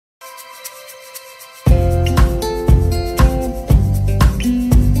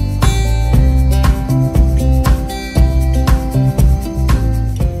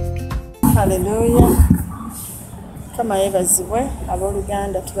Mukama yeebazibwe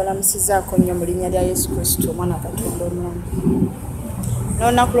abooluganda tubalamusizaako nnyo mu linnya lya Yesu Kristo omwana Katonda omulamu.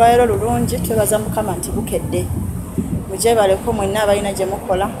 N'olunaku lwa leero lulungi twebaza Mukama nti bukedde. Mujebaleko mwenna abalina gye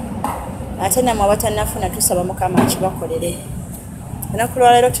mukola ate nammwe abatannafuna tusaba Mukama akibakolere. Olunaku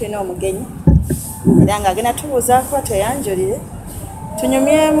lwa leero tulina omugenyi era ng'agenda tubuuzaako tweyanjulire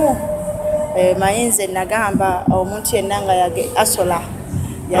tunyumyemu. Mayinze nagamba omuntu yenna nga asola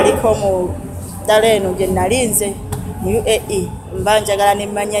yaliko mu ddala eno gye nalinze mu UAE mba njagala ne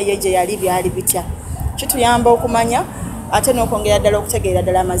mmanya ye gye yali byali bitya. Kituyamba okumanya ate n'okwongera ddala okutegeera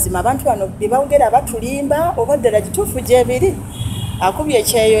ddala amazima abantu bano bye bawogera batulimba oba ddala gituufu gyebiri. Akubye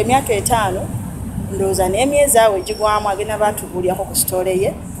ekyeyo emyaka 5 ndowooza n'emyezi awo egigwamu agenda baatubuulyako ku sitole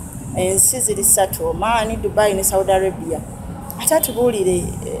ye. Ensi ziri 3 Oman, Dubai ne Saudi Arabia. Ate atubuulire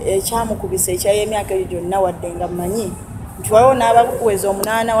ekyamukubisa eky'emyaka egyo gyonna wadde nga mmanyi nti waliwo n'abakuweza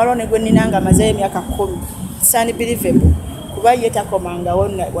 8 waliwo ne gwe nnina nga amazeyo emyaka 10. It's unbelievable kuba ye takomangawo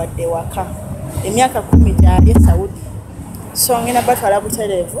wadde waka emyaka 10 gyali Saudi. So ngenda batwala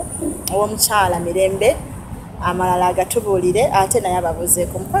butereevu ow'omukyala Mirembe amalala agatubuulire ate naye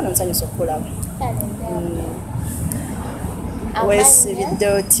ababuzeeko. Mukwano nsanyusa okulaba. Weesibidde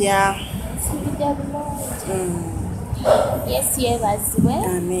otya? Yes, yeebazibwe.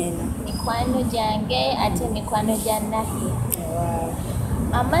 Amen. Mikwano gyange ate mikwano gya Nahi. Wow.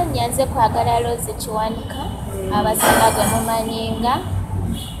 Amannya nze kwagala Rose Kiwanuka abasinga gwe mumanyinga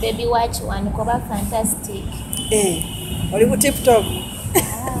baby wa Kiwanuka oba fantastic. Oli ku TikTok?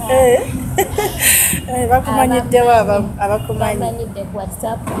 Bakumanyiddewo abakumanyi? Bamanyidde ku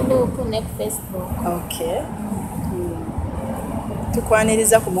WhatsApp group ne ku Facebook. Okay.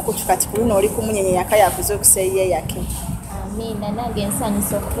 Tukwaniriza ku mukutu kati ku luno oli ku munyenye yaka yakuze okuseeya yake. Amina nange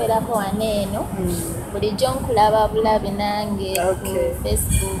nsanyusa okubeerako wano eno. Bulijjo nkulaba bulabi nange ku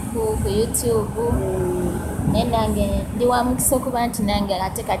Facebook, ku YouTube. Naye nange ndi wa mukisa okuba nti nange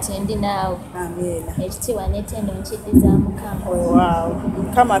ate kati ndi naawe. Amina. Ekitiibwa n'ettendo nkiddiza Mukama. Wow.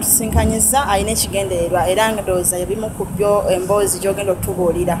 Mukama atusinkanyiza alina ekigendererwa era ndowooza ebimu ku byo emboozi gy'ogenda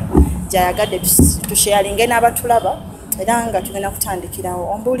okutubuulira gy'ayagadde tusheyalinge n'abatulaba era nga tugenda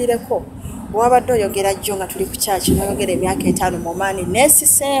kutandikirawo. Ombuulireko bw'abadde oyogera jjo nga tuli ku kyaki n'oyogera emyaka 5 mu Oman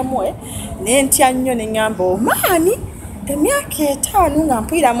neesiseemwe n'entya nnyo ne ŋŋamba Oman emyaka 5 nga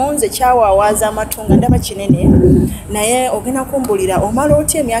mpuliramu nze kyawawaaza amatunga ndaba kinene naye ogenda kumbuulira omala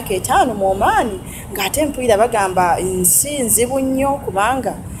otya emyaka 5 mu Oman ng'ate mpulira bagamba nsi nzibu nnyo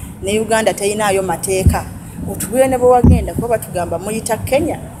kubanga ne Uganda teyinaayo mateeka. Otubwire ne bwe wagenda kuba batugamba muyita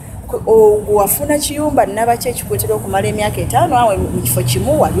Kenya wafuna kiyumba nabaki ekikuletera okumala emyaka 5 awe mu kifo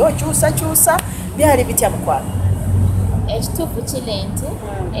kimu wali okyusa byali bitya mukwano? Ekituufu kiri nti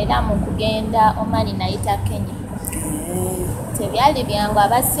era mu kugenda Oman nayita Kenya. Tebyali byangu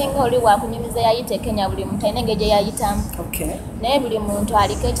abasinga oli wakunyumiza yayite Kenya buli muntu alina engeri gye yayitamu. Naye buli muntu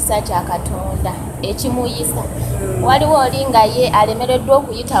aliko ekisa kya Katonda ekimuyisa. Waliwo oli nga ye alemereddwa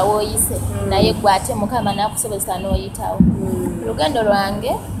okuyita w'oyise naye gwe ate Mukama n'akusobozesa n'oyitawo. Olugendo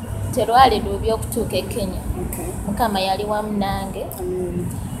lwange terwali lubi okutuuka e Kenya. Mukama yali wamu nange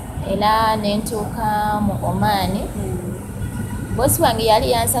era ne ntuuka mu Oman. Bosi wange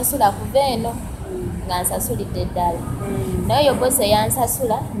yali yansasula kuva eno nga nsasulidde ddala. Naye oyo bosi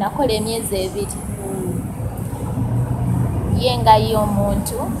eyansasula nakola emyezi 2. Ye nga ye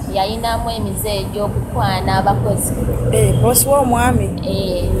omuntu yayinamu emize egy'okukwana abakozi. Bosi w'omwami?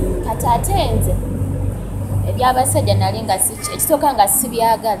 Kati ate nze ebyabasajja nali nga ekisooka nga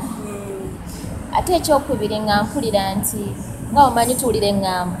sibyagala. Ate ekyokubiri nga mpulira nti nga omanyi tuwulira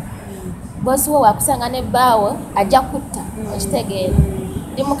eŋŋambo bosi wo wakusanga ne bbaawo ajja kutta okitegeera.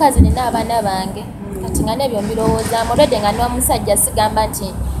 Ndi mukazi nina abaana bange kati nga n'ebyo mbirowoozaamu olwedde nga n'omusajja sigamba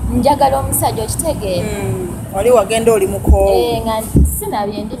nti njagala omusajja okitegeera. Wali wagenda oli mukoowu? Nga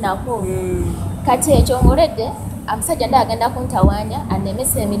sinabye ndi nako. Kati ekyo ng'oledde amusajja ndagenda kuntawaanya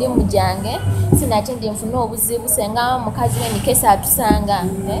anemesa emirimu gyange sinaki ndi nfuna obuzibu senga mukazi w'emikesa atusanga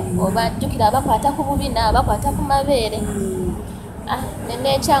oba jjukira abakwata ku bubi n'abakwata ku mabeere.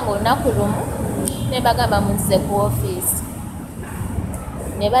 Neneekyanga olunaku lumu ne bagamba munzize ku ofiisi.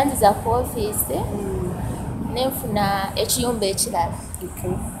 Ne banziza ku ofiisi ne nfuna ekiyumba ekirala.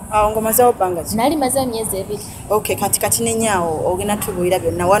 Awo ng'omazeewo bbanga ki? Nali mazeewo emyezi 2. Kati nenyaawo ogenda tubuulira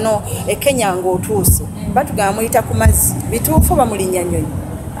byonna wano e Kenya ng'otuuse batugamba muyita ku mazzi bituufu oba mulinnya nnyonyi?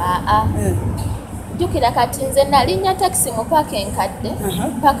 Jjukira kati nze nalinnya takisi mu paaka enkadde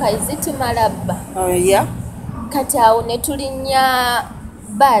paka ezitimalabba. Kati awo ne tulinnya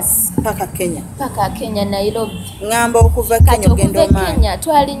basi paka Kenya Nairobi. Ngamba okuva Kenya ogenda Oman. Kenya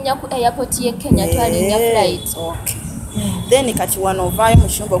twalinnya ku airport ye Kenya twalinnya flight. then kati wano ovaayo mu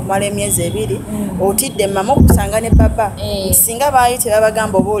kiyumba okumala emyezi 2 otidde mama okusanga ne baba singa baayite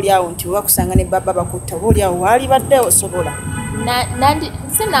babagamba oba oli awo nti wakusanga ne baba bakutta oba oli awo waali badde osobola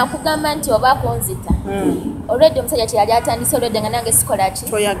sinakugamba nti oba kunzita olwedde omusajja kyeyali atandise olwedde nga nange sikola ki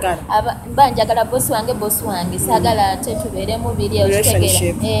toyagala mba njagala bosi wange saagala tetubeere mubiri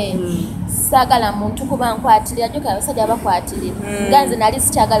okitegeera saagala muntu kuba nkwatirira jjuka abasajja bakwatirira nga nze nali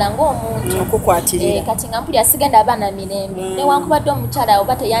sikyagala ng'omuntu okukwatirira kati nga mpulira sigenda abaana mirembe newankubadde omukyala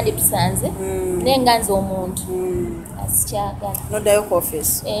oba teyanditusanze naye nga nze omuntu sikyagala noddayo ku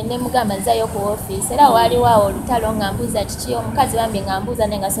office ne mugamba nzayo ku office era waaliwo awo olutalo nga mbuuza kiki omukazi bambi nga mbuuza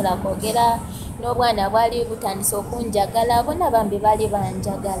naye nga sobola kwogera n'obwana bwali butandise okunjagala bonna bambi baali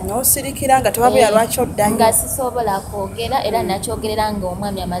banjagala n'osirikira nga tewabula lwaki oddayo nga sisobola kwogera era nakyogerera nga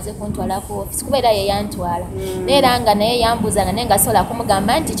omwami amaze kuntwala ku office kuba era ye yantwala naye era nga naye yambuuzanga naye nga sobola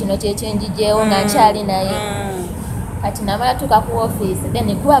kumugamba nti kino kyekyenjigyewo nga nkyali naye kati namala tuka ku office then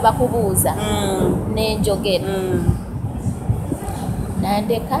kuba bakubuuza nenjogera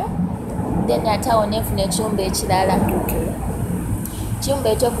nandeka then atawo nenfuna ekiyumba ekirala ekiyumba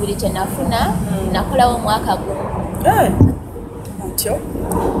ekyokubiri kyenafuna nakolawo omwaka gumu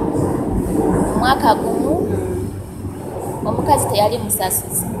omwaka gumu omukazi teyali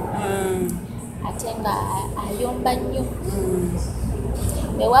musasuzi ate nga ayomba nnyo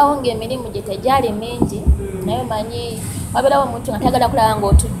ewaawo ngaemirimu gye tegyali mingi naye manyi wabeerawo omuntu nga tayagala kulaba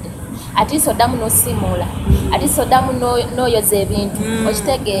ng'otudde ati soddamu n'osimuula ati soddamu n'oyoza ebintu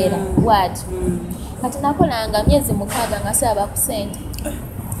okitegeera bw'ati kati nakolanga myezi 6 nga saba ku ssente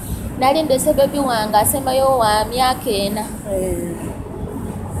nali ndese bebi wange asembayo wa myaka 4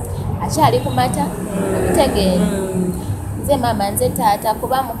 akyali ku mata okitegeera nze maama nze taata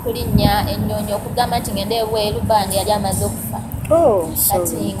kuba mu kulinnya ennyonyi okugamba nti ngende ebweru bange yali amaze okufa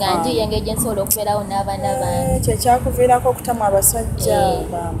kati nga njiye engeri nsobola okubeerawo n'abaana bange kyekyakuviirako okutamu abasajja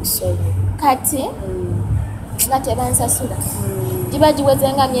bamusobe kati nga tebansasula giba giweze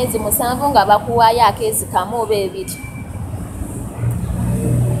nga myezi 7 nga bakuwaayo akeezi kamu oba 2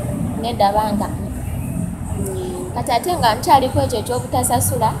 nendabanga kati ate nga nkyaliko ekyo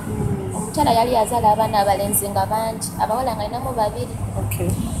ekyobutasasula omukyala yali yazaala abaana abalenzi nga bangi abawala nga alinamu 2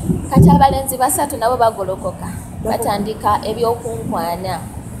 kati abalenzi 3 nabo bagolokoka batandika ebyokunkwana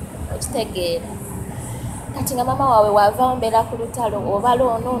okitegeera kati nga mama waawe wava mbeera ku lutalo obala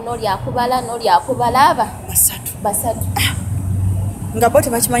ono n'olyakubala n'olyakubalaba 3 nga bo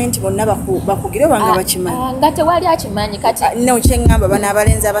tebakimanyi nti bonna bakugire oba nga bakimanyi nga tewali akimanyi kati nekyeŋŋamba bano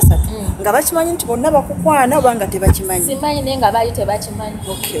abalenzi 3 nga bakimanyi nti bonna bakukwana oba nga tebakimanyi simanyi naye nga baali tebakimanyi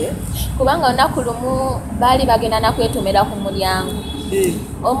kubanga olunaku lumu baali bagenda nakwetomera ku mulyango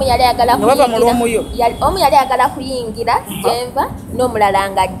omu yali ayagala kuyingira gyenva n'omulala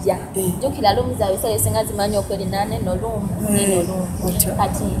nga ajja jjukira lumu zaawe sale singa zimanyi okwerinane nolumu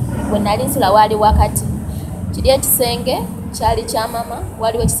kati bwe nali nsula waali wakati kiri ekisenge kyali kya mama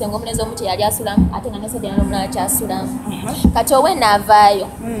waliwo ekisenge omulenzi omu kyeyali asulamu ate nga nesajja n'omulala kyasulamu kati owe naavaayo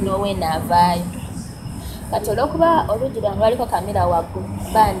n'owe naavaayo kati olwokuba oluggi lwange lwaliko kamera waggulu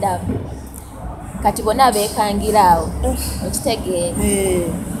bandaba kati bonna beekangira awo okitegeera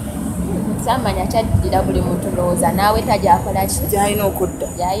samanya kyaddira buli muntu lowooza naawe tajjakola ki gyalina okudda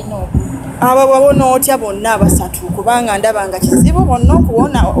abo babona otya bonna 3 kubanga ndaba nga kizibu bonna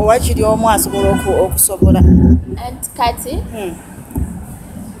okuwona owakiri omu asobola okusobola anti kati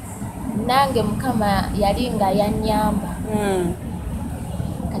nange mukama yali nga yannyamba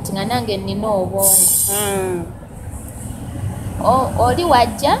kati nga nange nnina obwongo oli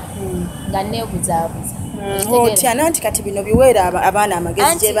wajja nga neebuzaabuza otya nanti kati bino biweera abaana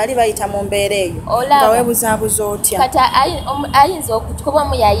amagezi gye bali bayita mu mbeera eyo nga weebuzaabuza otya kati ayinza okukuba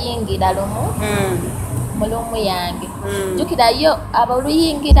omu yayingira lumu mu lumu yange jjukirayo aba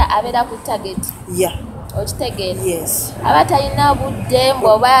oluyingira abeera ku tageti okitegeera aba talina budde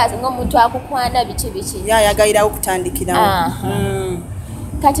mbwoba ng'omuntu akukwana biki yayagalirawo okutandikirawo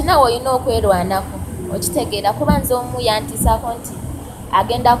kati nawe olina okwerwanako okitegeera kuba nze omu yantisaako nti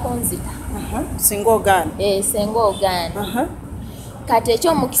agenda kunzita singa ogaana singa ogaana kati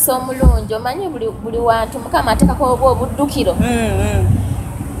ekyomukisa omulungi omanyi buli wantu mukama ateekako oba obuddukiro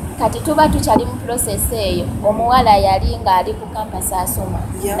kati tuba tukyali mu process eyo omuwala yali ng'ali ku kampasi asoma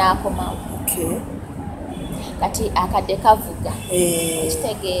n'akomawo kati akadde kavuga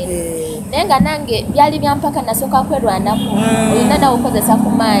ekitegeera naye nga nange byali byampaka nasooka kwerwanako olina nawe okozesa ku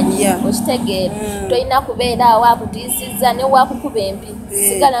maanyi okitegeera tolina kubeera awo akutiisizza ne wakukuba empi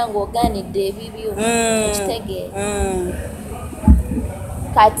sigala ng'ogaanidde ebibyo okitegeera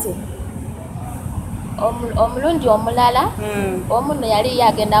kati omulundi omulala omuno yali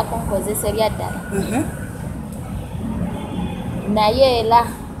yagenda kunkozesa ebyaddala naye era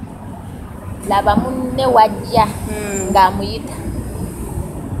laba munne wajja ng'amuyita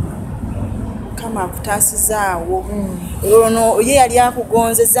kama akutaasizaawo ono ye yali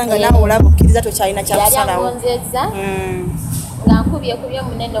akugonzezza nga naawe olaba okkiriza tokyalina kyakusalawo yali agonzezza nga nkubye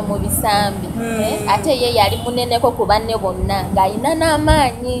munene mu bisambi ate ye yali muneneko ku banne bonna ng'alina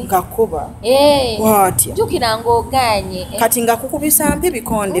n'amaanyi ngakuba bw'atya jjukira ng'ogaanye kati nga kukubisa mpi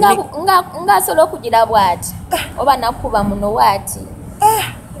bikonde ng'asobola okugira bw'ati oba nakuba muno bw'ati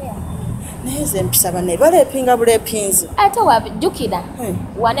naye ze empisa banne baleepinga buleepinzi ate wabijjukira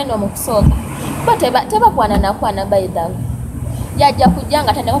wanene omukusooka bo tebakwana nakwana baithawe yajja kujja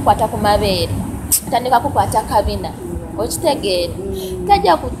nga tandika kukwata ku mabeere tandika kukwata kabina okitegeera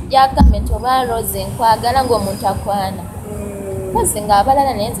tajja kujja agambe nti oba Rose nkwagala ng'omuntu akwana kazi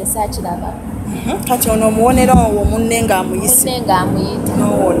ng'abalala naye nze saakiraba kati ono omuwonera owo munne ng'amuyita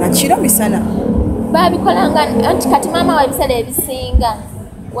nawona kiro misana baabikolanga anti kati maama wa ebiseera ebisinga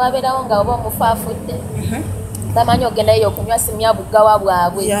wabeerawo nga oba omufu afudde bamanyi ogendayo okunywa simya buggawa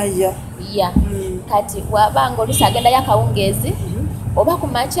bwabwe kati bwabanga oluusi agendayo akawungeezi oba ku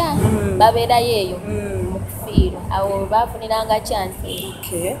makya babeerayo eyo mu kufiirwa awo baafuniranga kyansi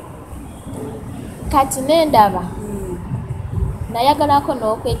kati nendaba nayagalako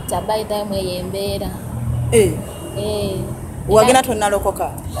n'okwetta bayithamu eyo embeera wagenda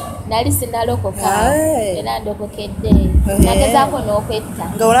tonnalokoka nali sinalokoka era ndokokedde nagezaako n'okwetta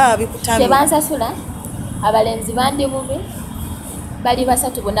nga olaba bikutamye tebansasula abalenzi bandi bubi bali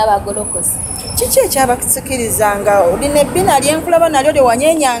basatu bonna bagolokosa kiki ekyabasikiriza nga olina ebbina lyenkulaba nalyo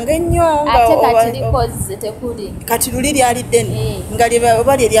lyewanyenyanga ennyo ate kati likoze tekuli kati luli lyali ddene nga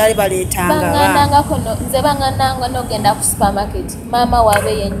oba lye lyali baleetanga baŋŋandangako nze baŋŋandanga n'ogenda ku supermarket maama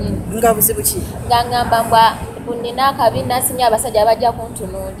waabe yennyini nga buzibu ki nga ŋŋamba mbwa bunina akabina sinya abasajja bajja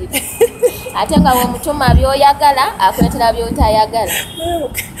kuntunuulira ate nga wemutuma byoyagala akuletera byotayagala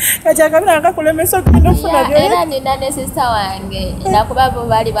kati akabina akakulemesa okugenda okufuna byoya era nina ne sista wange nakuba bo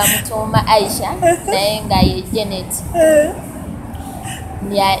baali bamutuuma Aisha naye nga ye Janet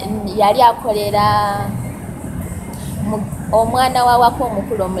yali akolera omwana wawako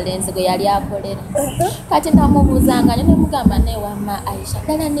omukulu omulenzi gwe yali akolera kati namubuuzanga nemugamba newama Aisha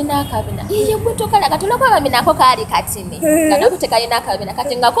ddala nina akabina iye gutokala katuloko ababinako kaali katini nga nakute kalina akabina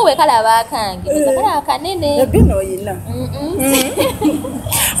kati ngako wekalaba akange kala akanene ebino oyina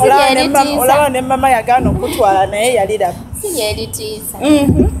olaba ne mama yagaana okutwala naye yaliraba sinyeritiisa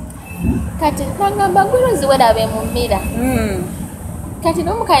kati nangamba gwerozi werabe mu mmira kati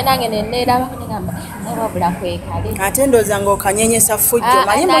n'omukazi nange nenneeraba nengamba nawabula kwekale ate ndooza ng'okanyenyesa fujjo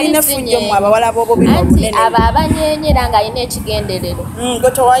manyi mulina fujjo mmwe abawala b'obo bino obunene abo abanyenyera ng'alina ekigenderero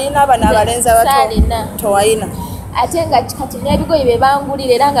gwe towayina bano abalenzi abato towayina ate nga kati n'ebigoyi bye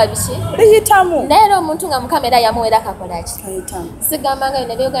bangulira era nga biki biyitamu naye era omuntu nga mukamera yamuwera kakolaki sigamba nga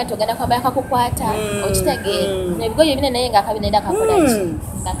bino byoga nti ogenda kwambala kakukwata okitegeera n'ebigoyi binene naye nga kabina era kakolaki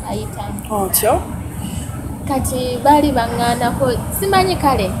nga kayitamu otyo kati baali baŋŋaanako simanyi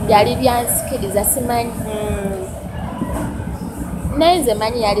kale byali byansikiriza simanyi naye nze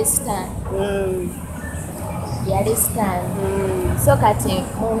manyi yali sitaani so kati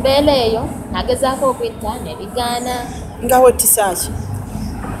mu mbeera eyo nagezaako okwitta nebigaana nga wettisaaki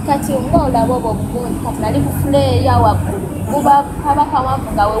kati ng'olaba obwo obugundi kati nali kufuleeya waggulu buba kaba kawanvu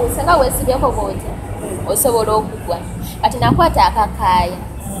nga senga weesibyeko bwotya osobola okugwa kati nakwata akakaaya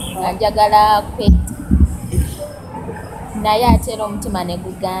nga njagala kwetta naye ate era omutima ne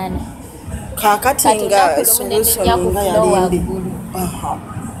gugaana kaakati nga solusoni nga yalimbi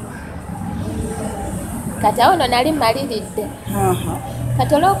kati awo no nali mmaliridde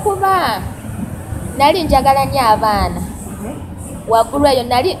kati olw'okuba nali njagala nnyo abaana waggulu eyo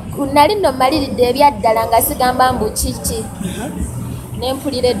nali nno mmaliridde ebyaddala nga sigamba mbu kiki ne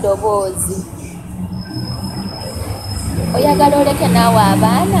mpulira eddoboozi oyagala oleke naawe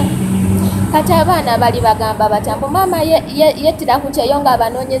abaana kati abaana bali bagamba batambu maama yettira ku kyeyo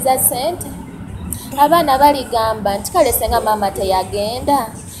ng'abanoonyeza ssente abaana baligamba nti kale senga maama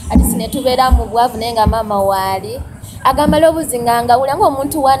teyagenda ati sinetubeera mu bwavu naye nga maama waali agamba lobuzinga ngawula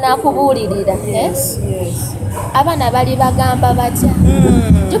ng'omuntu wanaakubuulirira abaana bali bagamba batya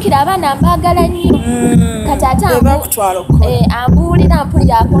jjukira abaana mbaagala nnyo kati ate ambuulira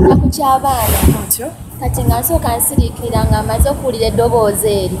mpulira akonda ku ky'abaana kati nga nsooka nsiriikirira nga amaze okuwulira eddoboozi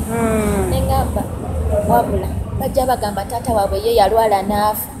eri nengamba wabula bajja bagamba taata waabwe ye yalwala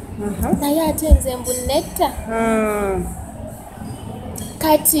n'afa naye ate nze mbunetta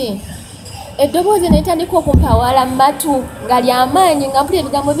kati eddoboozi netandika okumpawala mu matu nga lyamaanyi nga mpulira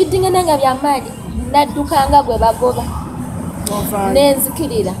ebigambo biddingana nga byamaanyi naddukanga gwe bagoba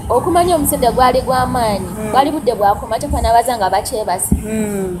nenzikirira okumanya omusinde gwali gw'amaanyi gwali budde bwakoma tekwanabaza nga bakyebase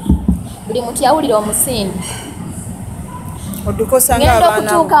buli muntu yawulira omusinde ngenda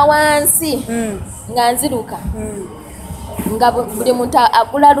okutuuka wansi nga nziruka nga buli muntu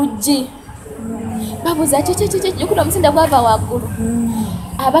agula luggi babuuza kiki jukira omusinde gwava waggulu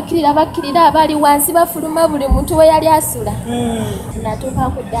abakkirira abali wansi bafuluma buli muntu we yali asula natuuka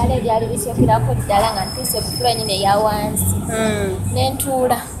ku ddala ebyali bisokerako ddala nga ntuuse ku fula enyini eya wansi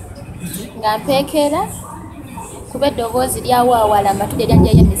nentuula nga mpeekera kuba eddoboozi lyawaawala amatuli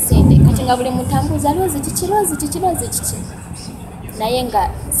eryajjayo emisinde kati nga buli muntu ambuuza loozi kiki naye nga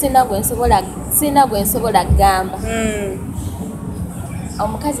sina gwe nsobola kugamba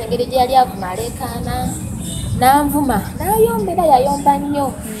omukazi engeri gye yali avuma aleekaana nanvuma nayombera yayomba nnyo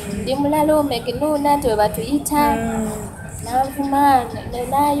ndi mulala omeginuna nti we batuyita nanvuma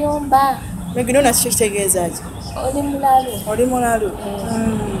nayomba meginuna kikyo kitegeeza ki oli mulalu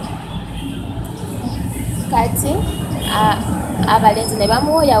kati abalenzi ne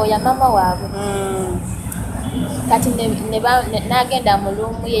bamuwoyawoya mama waabwe kati nagenda mu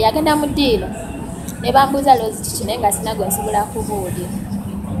luumu ye yagenda mu ddiiro ne bambuuza loozi kiki naye nga sina gwe nsobola kubuulira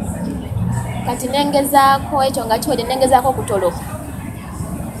kati nengezaako ekyo nga kiwedde nengezaako okutoloka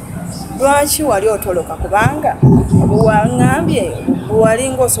lwaki wali otoloka kubanga bwewaŋŋambye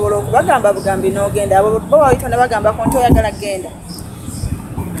bwewalinga osobola okubagamba bugambi n'ogenda abo bawayita ne bagambako nti oyagala kgenda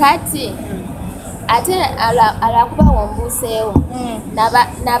kati ate alakuba wombuuseewo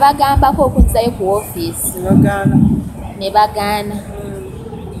nabagambako okunzizayo ku woofiisi ne bagaana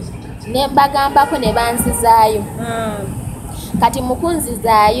ne bagambako ne banzizaayo kati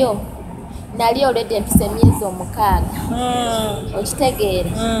mukunzizaayo nali olwedde empisa emyezi 6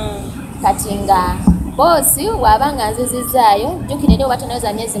 okitegeera kati nga boosi wabanga nzizizaayo jjukira eri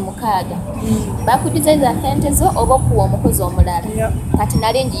obatonoza myezi 6 bakuddiza za sente zo oba okuwa omukozi omulala kati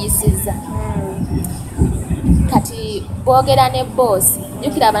nali njiyisizza kati boogera ne boosi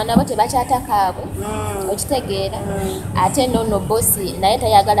jjukira abantu nabo tebakyatakaabwe okitegeera ate nno boosi naye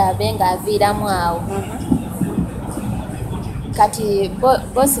tayagala abe nga aviiramu awo kati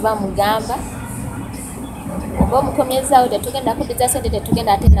boosi bamugamba oba omukomyezaawo tetugenda kuddiza sente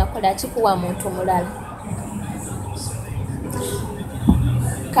tetugenda ate nakola kikuwa muntu mulala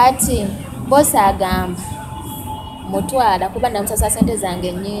kati boosi agamba mutwala kuba namusasa sente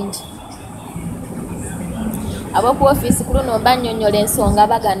zange nnyingi ab'oku ofiisi ku luno mba nnyonnyola ensonga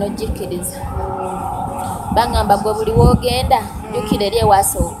bagana ojjikkiriza bagamba gwe buli woogenda jjukira eri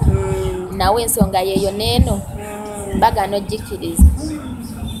ewasooka nawe ensonga yeeyo n'eno bagana ojjikkiriza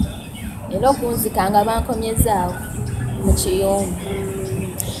era okunzikanga bankomyezaawo mu kiyumba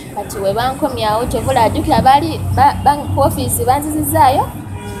kati we bankomyawo kyovula ajjukira baali ku ofiisi banzizizaayo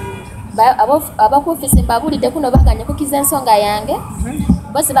ab'oku ofiisi mbabulidde kuno baganya okukiza ensonga yange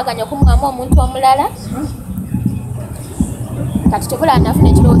boosi baganya okumuwamu omuntu omulala kati tebula nafuna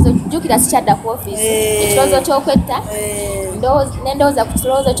ekirowoozo jjukira sikyadda ku ofiisi ekirowoozo ky'okwetta nendowooza ku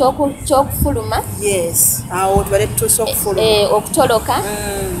kirowoozo ky'okufuluma awo tubale tutuuse okufuluma okutoloka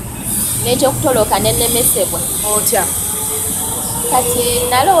n'ekyokutoloka nennemesebwa otya kati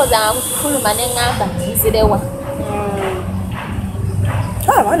nalowooza nga kufuluma neŋŋamba nzirewa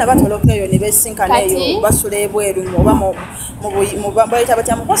abaana batoloka eyo ne besinkana eyo basula ebweru oba bayita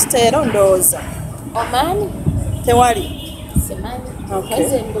batya mu hositeero ndowooza Oman tewali simanyi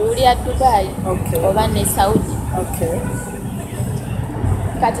koze mbululi ya Dubai oba ne Saudi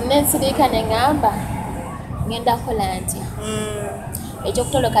kati nensirika neŋŋamba ngenda kola ntya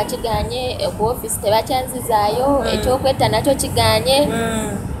ekyokutoloka kiganye ku ofiisi tebakyanzizaayo ekyokwetta nakyo kiganye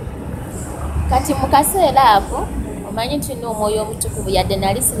kati mu kaseera ako omanyi nti n'omwoyo omutukuvu yadde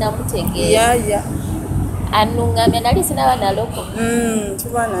nali sinamutegeera annuŋŋamya nali sinaba naloko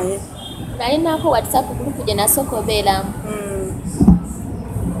tuba naye nalinako WhatsApp group gye nasooka obeeramu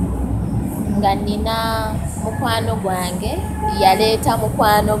nga nina mukwano gwange yaleeta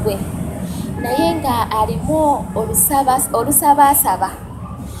mukwano gwe naye nga alimu olusabaasaba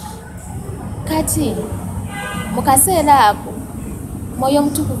kati mu kaseera ako mwoyo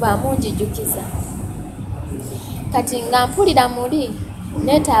omutukuvu amunjijjukiza kati nga mpulira muli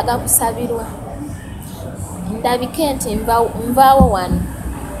neetaaga kusabirwa ndabike nti nvaawo wano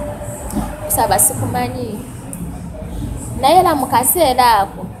kusaba sikumanyi naye era mu kaseera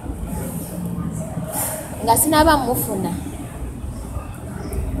ako nga sinaba mufuna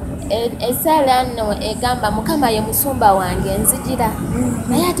esaala nno egamba mukama ye musumba wange nzijira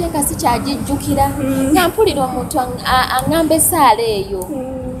naye ate nga sikyagijjukira nga mpulira omuntu aŋŋamba esaala eyo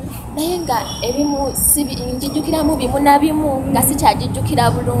naye nga ebimu njijjukiramu bimu na bimu nga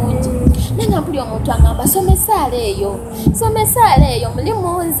sikyajijjukira bulungi naye nga mpuli omuntu aŋŋamba soma essaala eyo muli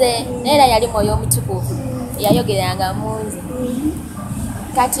munze naye era yali mwoyo omutukuvu yayogeranga munze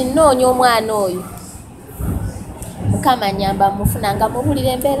kati nnoonya omwana oyo Mukama nyamba mufuna nga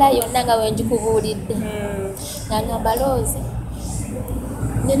mubuulira embeera yonna nga wenjikubuulidde naŋŋamba Rose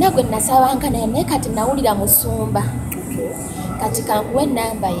nina gwe nasabanga naye kati nawulira musumba kati kankuwe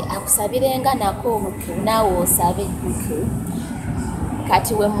ennamba ye akusabirenga nako naawe osabe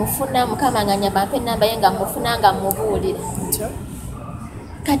kati we mufuna Mukama nga nyamba mpa ennamba ye nga mufuna nga mubuulira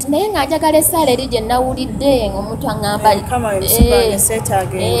kati naye nga njagala essaala eri gye nawulidde omuntu aŋŋamba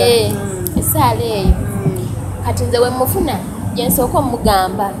essaala eyo kati nze we mufuna gye nsooka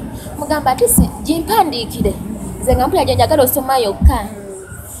omugamba ati gimpandiikire nze nga mpulira gye njagala osoma yokka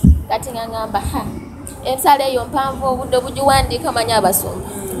kati nga ŋŋamba essaala eyo mpanvu obudde obugiwandiika manyi abasoma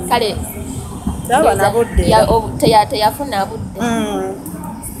kale teyafuna budde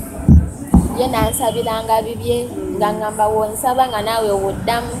ye nansabiranga bibye nga ŋŋamba wonsaba nga naawe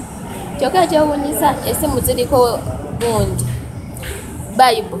owuddamu kyokka ekyowunyisa essimu ziriko gundi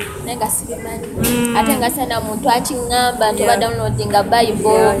Bible naye nga sibimanyi ate nga sena muntu akiŋŋamba nti oba downloadinga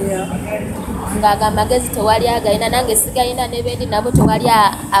Bible ng'aga amagezi tewali agayina nange sigayina n'ebendi nabo tewali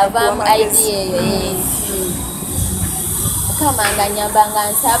avaamu idea eyo Mukama nga nyamba nga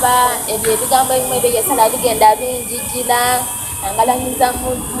nsaba ebyo ebigambo ebimu ebyo yesala bigenda binjijjira angalanyiza mu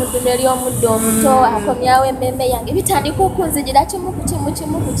ddungu ery'omuddo omuto akomyawo emmeme yange bitandika okunzijira kimu ku kimu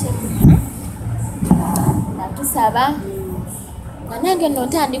natusaba nga nange nno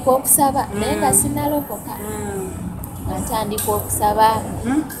ntandika okusaba naye nga sinalokoka nga ntandika okusaba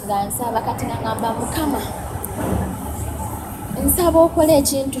nga nsaba kati nga ŋŋamba Mukama nsaba okola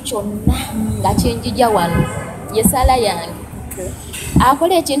ekintu kyonna nga kinjija wano yesala yange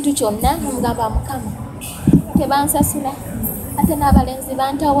akola ekintu kyonna nomugamba Mukama tebansasula ate n'abalenzi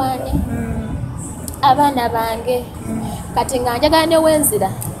bantawaanye abaana bange kati nga njagala ne wenzira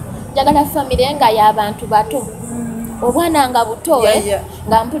njagala famire nga y'abantu bato obwana nga buto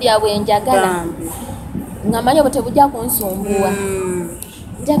nga mpulya bwenjagala nga manyi obwo tebujja kunsumbuwa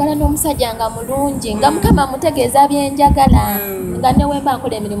njagala n'omusajja nga mulungi nga Mukama mutegeeza byenjagala nga newemba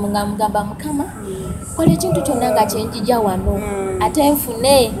nkola emirimu nga mugamba Mukama kola ekintu kyonna nga kyenjija wano ate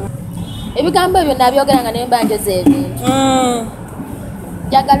nfune ebigambo ebyo nabyogera nga newemba njoza ebintu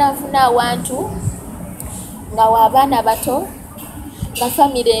njagala nfune awantu nga w'abaana bato nga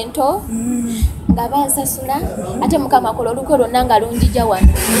famire ento nga bansasula ate Mukama akola olukwe lwonna nga lunjija wano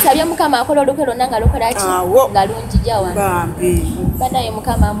nsabye Mukama akola olukwe lwonna nga lukola ki nga lunjija wano banaye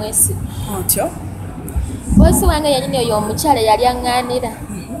Mukama mwesiga boosi wange yennyini oyo omukyala yali aŋŋaanira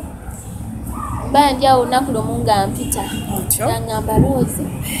bandi awo olunaku lumu nga mpita naŋŋamba Rose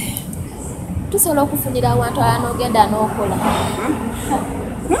tusobola okufunira awantu ala n'ogenda n'okola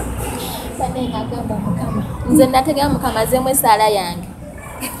banaye nagamba Mukama nze nategera Mukama zeemu essaala yange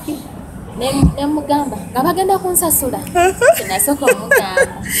nemugamba nga bagenda kunsasula kinasooka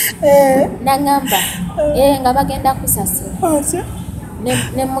omugamba naŋŋamba nga bagenda kusasula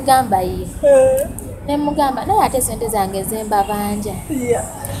nemugamba ye nemugamba naye ate sente zange zembabanja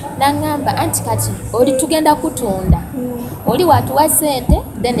naŋŋamba anti kati oli tugenda kutunda oli watuwa sente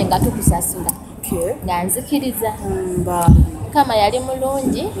then nga tukusasula nga nzikiriza Mukama yali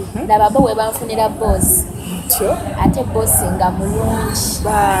mulungi laba bo we banfunira boss ate boss nga mulungi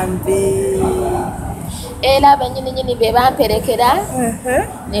era bennyini be bamperekera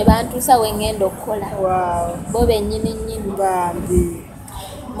ne bantuusa we ngenda okukola bo bennyini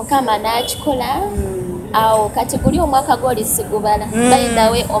Mukama n'akikola awo kati guli omwaka gw'oli sigubala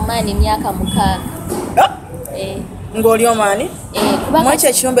bayindawe Oman emyaka 6 ng'oli Oman mwekyo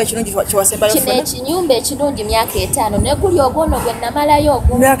ekiyumba ekirungi kyewasembayo kino ekinyumba ekirungi myaka 5 ne guli ogwono gwe namalayo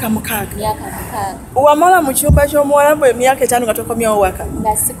ogwo myaka 6 wamala mu kyumba ky'omuwalabu emyaka 5 nga tokomyawo waka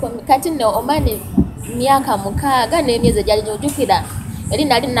kati no Oman myaka 6 n'emyezi egyali gyojjukira eri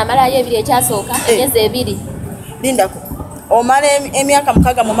nali namalayo 2 ekyasooka emyezi 2 lindako omala emyaka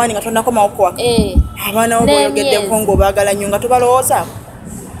 6 mu Oman nga tonnakomawo kuwaka abaana wo boyogeddeko ng'obaagala nnyo nga tobalowooza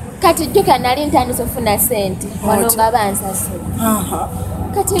kati jjuka nali ntandise ofuna sente wano nga bansasula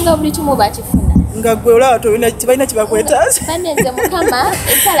kati nga buli kimu bakifuna nga gwe olaba tebalina kibakwetaaza banenze Mukama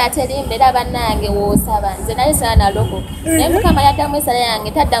essala terimba era bannange woosaba nze naye essala nalokoka naye Mukama yaddamu essala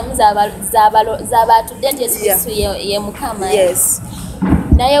yange taddamu z'abatudde nti Yesu Kristo ye Mukama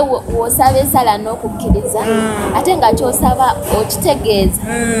naye woosaba essala n'okukkiriza ate nga kyosaba okitegeeza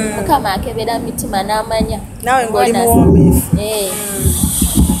Mukama akebera mitima n'amanya nawe ng'oli muwombeefu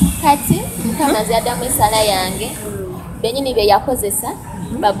kati Mukama nze yaddamu essala yange bennyini bye yakozesa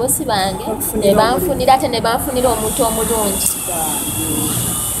babosi bange ne banfunira ate ne banfunira omuntu omulungi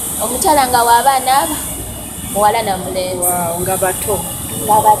omukyala nga w'abaana aba muwala na mulenzi nga bato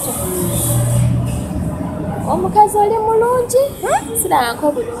omukazi oli mulungi siranka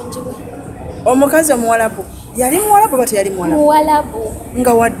obulungi bwe omukazi omuwalabu yali muwalabu bati yali muwalabu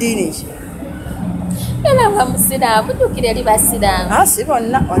nga wa ddiini ki era nga musiraamu ddukira eri basiraamu si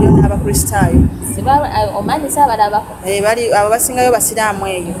bonna waliwo n'abakristaayo omani saabalabako abo basingayo basiraamu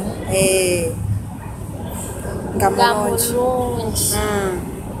eyo nga mulungi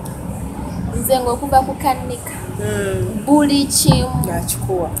nze ng'okuva ku kannika buli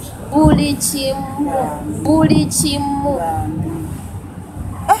kimu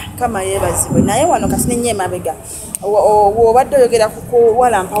kama yeebazibwe naye wano kasi nenye emabega obadde oyogera ku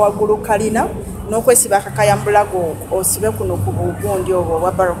kuwalampa waggulu kalina n'okwesiba akakayambulago osibe kuno ku bugundi obwo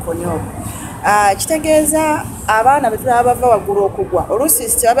obwa balokoni obwo kitegeeza abaana be tulaba bava waggulu okugwa oluusi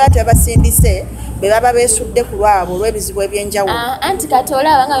tebaba tebasindise be baba beesudde ku lwabo olw'ebizibu ebyenjawulo anti kati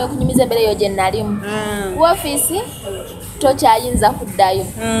olaba nga yokunyumiza embeera eyo gye nalimu ku ofiisi tokyayinza kuddayo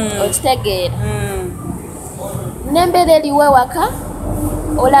okitegeera n'embeera eriwo ewaka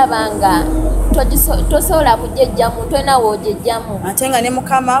olaba nga tosobola kujejjamu tolina woojejjamu ate nga ne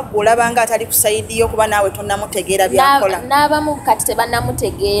mukama gweolaba nga atali kusaidiyo kuba naawe tonnamutegeera byakola n'abamu kati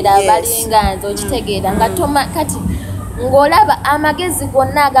tebannamutegeera balinga nze okitegeera nga kati ng'olaba amagezi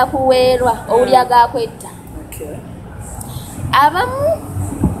gonna agakuweerwa owuli agakwetta abamu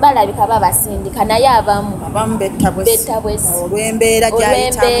balabika babasindika naye abamu betta bwesi olw'embeera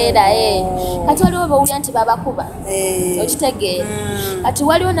gyayitamu kati waliwo bawulira nti babakuba okitegeera kati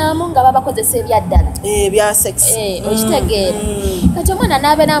waliwo n'abamu nga babakozesa ebyaddala ebya sex okitegeera kati omwana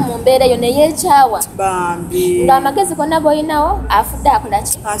n'abeera mu mbeera eyo neyeekyawa ng'amagezi gonna g'olinawo afudde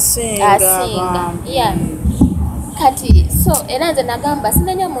akolaki asinga kati so era nze nagamba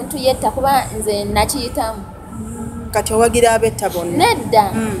sinenya muntu yetta kuba nze nakiyitamu kati owagira abetta bonna nedda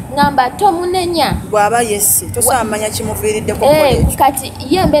ngamba tomunenya bw'aba yesi tosamanya kimuviiriddeko kati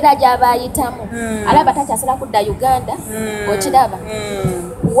ye embeera gy'aba ayitamu alaba takyasala kudda Uganda okiraba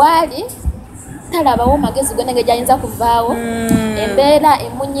waali talabawo magezi gonna ge gyayinza kuvaawo embeera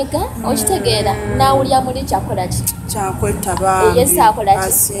emunyiga okitegeera n'awulya muli kyakola ki kyakwetta bambi yesi akola ki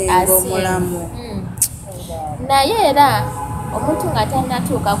asinga omulamu naye era omuntu nga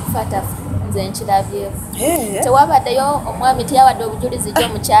tannatuuka kufatafa nze nkirabyewo tewabaddeyo omwami teyawadde obujulizi gyo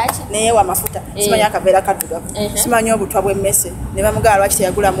mu kyaki naye wamafuta simanyi akaveera kaddugavu simanyi obutwa bw'emmese ne bamugala lwaki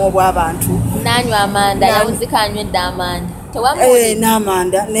teyagulamu obw'abantu n'anywa amanda yawuzika anywedde amanda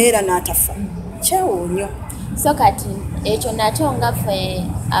n'amanda naye era n'atafa kyewuunyo so kati ekyo nakyo nga ffe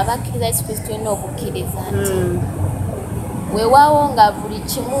abakkiriza Yesu Kristo tulina okukkiriza nti weewaawo nga buli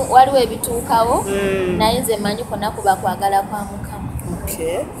kimu waliwo ebituukawo naye nze mmanyi konna kuba kwagala kwa Mukama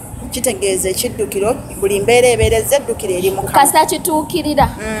kitegeeza ekiddukiro buli mbeera ebeereza eddukiro eri Mukama kasita kituukirira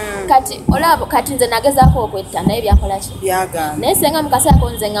kati olaba kati nze nagezaako okwetta naye byakola ki byagamba naye senga mu kaseerako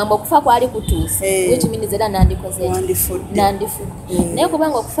nze ngamba okufa kwali kutuuse wekiminiza era nandikoze nandifudde naye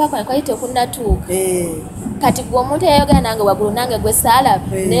kubanga okufa kwange kwali tekunnatuuka kati gwe omuntu eyayogera nange waggulu nange gwe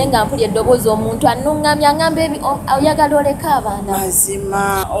saalabe naye nga mpulya eddoboozi omuntu annuŋŋamya aŋŋamba oyagala oleka abaana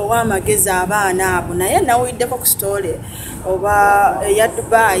mazima ow'amagezi abaana abo naye nawuliddeko ku sitole oba eya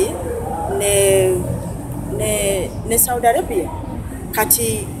Dubai ne Saudi Arabia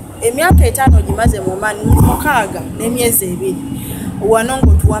kati emyaka 5 ogimaze mu Oman 6 n'emyezi 2 wano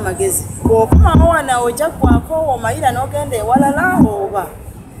ng'otuwa amagezi bw'okomawo wano ojja kwako omayira n'ogenda ewalala oba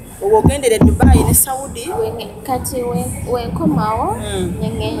ogendere Dubai ne Saudi kati wenkomawo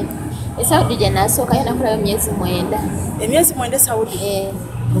nengenda Saudi gye nasooka yo nakolayo emyezi 9 Saudi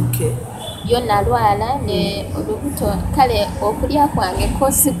yo nalwala ne olubuto kale okulya kwange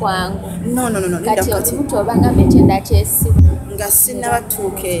kosi kwangu kati olubuto obanga mekyenda kyesibu nga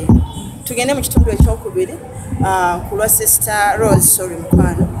sinnabatuuka eyo tugende mu kitundu ekyokubiri ku lwa Sister Rose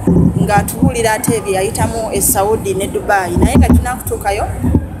mukwano ng'atubuulira ate ebyo yayitamu e Saudi ne Dubai naye nga tunakutuukayo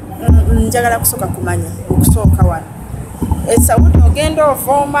njagala kusooka kumanya okusooka wano e Saudi ogenda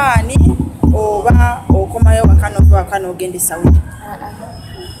ova Oman oba okomayo wakano ova wakano ogenda e Saudi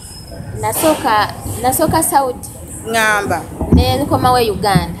nasooka Saudi ngamba ne nkomawo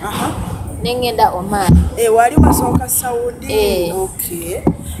Uganda nengenda Oman wali wasooka Saudi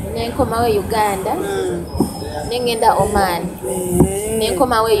nenkomawo Uganda nengenda Oman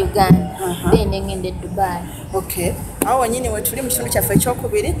nenkomawo Uganda then nengenda Dubai. Okay. Awo nyini wetuli mu kitundu kyaffe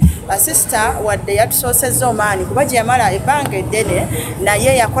ekyokubiri sister wadde yatusoosezza Oman kuba gye yamala ebbanga eddene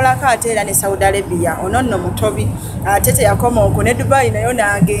naye yakolako ate era ne Saudi Arabia ono nno mutobi ate teyakoma okwo ne Dubai nayo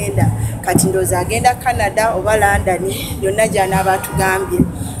n'agenda kati ndowooza agenda Canada oba London yonna gy'anaaba atugambye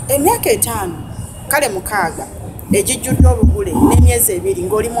emyaka 5 kale 6 ejijjudde obugule n'emyezi 2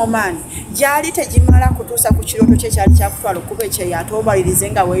 ng'oli mu Oman gyali tegimala kutuusa ku kirooto kye kyali kyakutwala okuba ekyeyo ate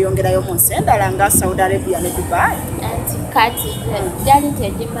obalirize nga weeyongerayo mu nsi endala nga Saudi Arabia ne Dubai. Kati gyali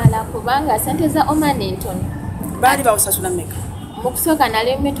tegimala kubanga sente za Oman ntono. Baali bawusasula mmeka? Mu kusooka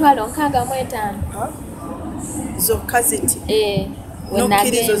nali emitwalo 65. Zokka ziti?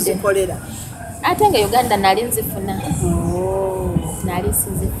 Nokkirizo zikolera? Ate nga Uganda nali nzifuna. Nali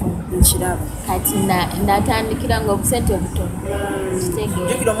sizifuna. Nkiraba. Kati natandikira nga obusente obutono.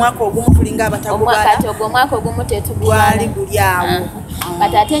 Jjukira omwaka ogumu tulinga abatagubala. Kati omwaka ogumu tetugubala. Gwali guli awo.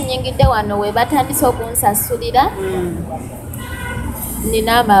 Kati ate nnyingidde wano we batandise okunsasulira.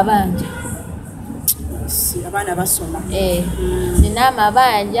 Nina amabanja. Abaana basoma. Nina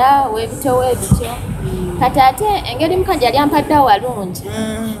amabanja webityo. Kati ate engeri mukajja yali ampadde awalungi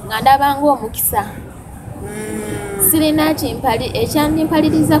nga ndabanga omukisa. Sirina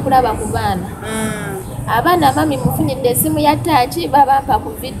ekyandimpaliriza kulaba ku baana. Abaana mami mufunidde essimu ya taaki babampa ku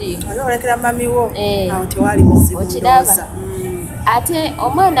vidiyo. Olekera mami wo awo tewali muzibu. Okiraba. Ate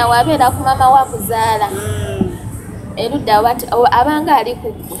omwana wabeera ku mama wa kuzaala. Erudda abanga ali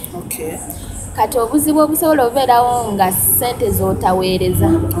ku ggwe. Kati obuzibu obusobola obeerawo nga ssente z'otaweereza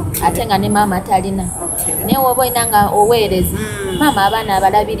ate nga ne maama talina. Naye woba olina nga oweereza maama abaana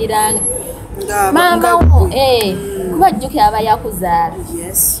abalabirira maama wo kuba jjukira aba yakuzaala.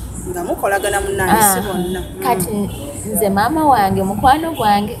 Nga mukolagana munnansi bonna. Kati nze maama wange mukwano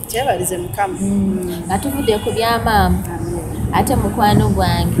gwange. Kyebalize Mukama. Nga tuvudde ku bya maama ate mukwano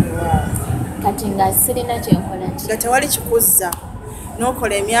gwange. Kati nga sirina kyenkola ki. Nga tewali kikuzza.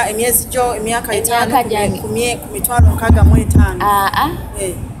 Nokola emyezi gyo emyaka 5 ku mitwalo 65.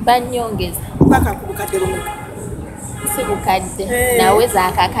 Bannyongeza. Paka ku bukadde bumeka. Si bukadde naweza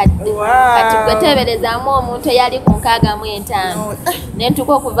akakadde. Kati gwe teeberezaamu omuntu eyali ku 65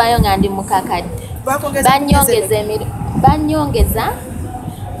 nentuka okuvaayo nga ndi mu kakadde. Bannyongeza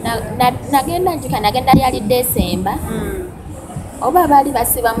nagenda yali Desemba oba baali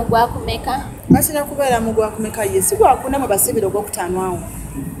basiba mu gwakumeka. Basira kubeera mu gwakumeka yesi gwakuna mu basibira ogwokutaano awo.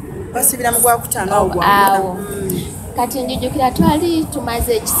 Basibira mu gwakutaano awo gwakuna. Kati njijukira twali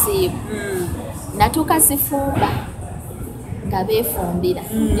tumaze ekisiibo. Natuuka sifumba nga beefumbira.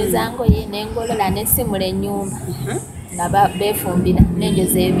 Njoza ngoye n'engolola n'essimula ennyumba nga beefumbira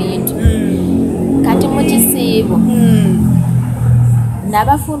n'enjoza ebintu. Kati mu kisiibo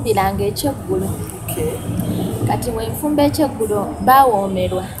nabafumbiranga ekyeggulo. Kati wenfumba ekyeggulo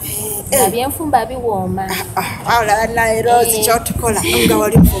baawoomerwa. Nga byenfumba biwooma. Rose kyotukola nga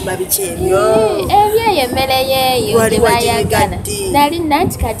wali mfumba biki ebyo? Ebyeyo emmere yeeyo gye baayagala. Nali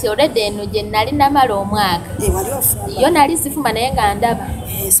nanti kati olwedde eno gye nali namala omwaka. Yo nali sifumba naye nga ndaba.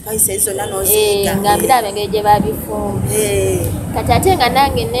 Spices zonna n'oziyiga. Nga mbiraba engeri gye babifumba. Kati ate nga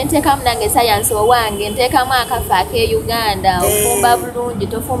nange nenteekamu nange sayansi owange nteekamu akafa ak'e Uganda. Ofumba bulungi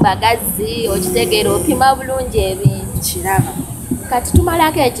tofumba gazzi okitegeera opima bulungi ebintu. Kiraba. Kati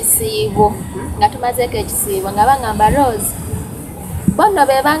tumalako ekisiibo nga tumazeeko ekisiibo nga baŋŋamba Rose bonno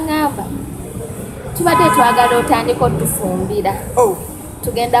be baŋŋamba tubadde twagala otandika otufumbira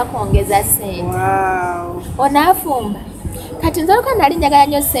tugenda kwongeza ssente. Onaafumba kati nze olwokuba nali njagala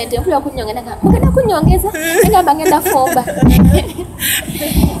nnyo ssente nkula okunyongeza mugenda kunyongeza ngamba ngenda fumba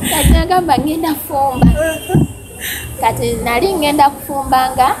kati nagamba ngenda fumba kati nali ngenda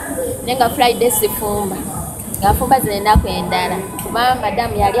kufumbanga naye nga Friday sifumba nga fumba zino ennaku endala kuba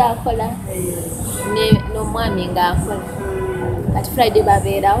madamu yali akola n'omwami ng'akola kati Friday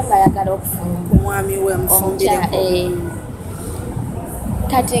babeerawo ng'ayagala okufumba omwami we amufumbire.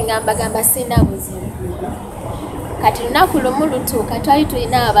 Kati nga mbagamba sina buzibu. Kati lunaku lumu lutuuka twali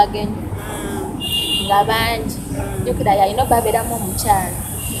tulina abagenyi nga bangi jjukira yalina babeeramu omukyala.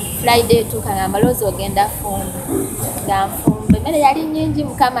 Friday etuuka nga Maloozi ogenda fumba nga nfumba emmere yali nnyingi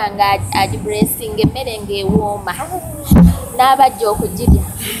Mukama nga agibulesinga emmere ng'ewooma n'abajja okugirya.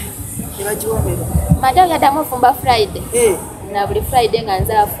 Madamu yaddamu ofumba Friday na buli Friday nga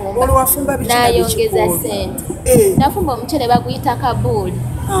nze afumba n'ayongeza ssente. Nafumba omucere baguyita kabuuli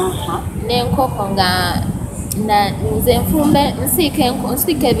n'enkoko nga nze nfumbe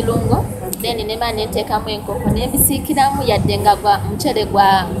nsiika ebirungo then nema neteekamu enkoko nebisiikiramu yadde nga mucere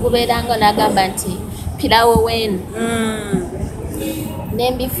gubeeranga n'agamba nti pirawo wenu.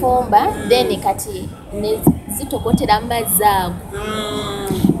 nembifumba then kati zitokotera amazzi ago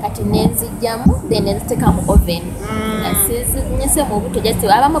kati nenzijjamu then nenziteeka mu oven sizinyise mu buto just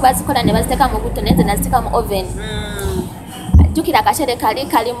abamu bazikola ne baziteeka mu buto nenze naziteeka mu oven jjukira akacere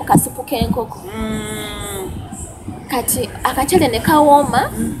kali mu kasupu k'enkoko kati akacere ne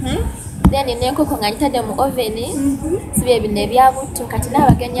kawooma then n'enkoko nga nyitadde mu oven sibye bino ebya buto kati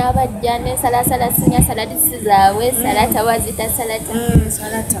n'abagenyi abajja n'ensalasala sinya saladisi zaabwe salata wazita salata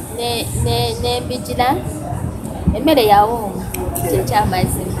n'embijira emmere yawooma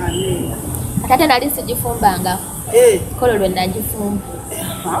kyekyamazima ate nali sigifumbanga kolo lwe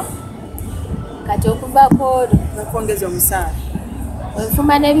nagifumba kati okuvaako olwo bakwongeza omusaala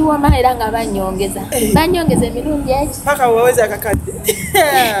nfumba n'ebiwoma era nga banyongeza emirundi eki paka waweza akakadde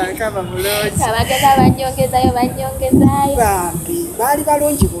kaba bulungi abageza banyongezayo bambi baali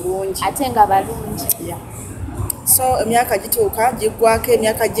balungi bulungi ate nga balungi so emyaka gituuka giggwako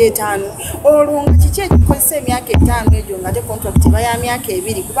emyaka gy'etaano olwo nga kiki ekikozesa emyaka etaano egyo nga te contract baya myaka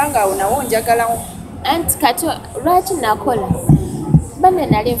 2 kubanga awo nawo njagalawo anti kati lwaki nakola banne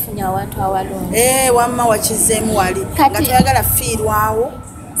nali nfunye awantu awalungi wamma wakizeemu wali nga toyagala fiirwawo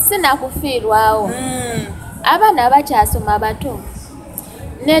sinakufiirwawo abaana bakyasoma bato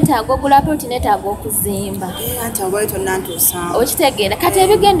neetaaga ogula poti neetaaga okuzimba anti abayo tonna ntuusaawo okitegeera kati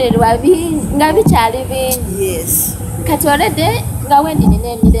ebigendererwa nga bikyali bingi kati olede nga wendi nina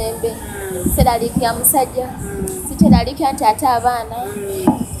emirembe seraliikya musajja siteraliikya nti ate abaana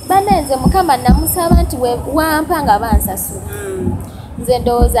banenze mukama namusaba nti wampa nga bansasula nze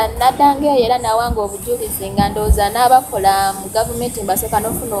ndowooza naddanga eyo era nawanga obujulizi nga ndowooza n'abakola mu gavumenti mbasooka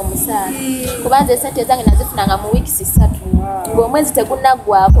n'ofuna omusaala kuba nze esente zange nazifunanga mu wiikisi 3 ng'omwezi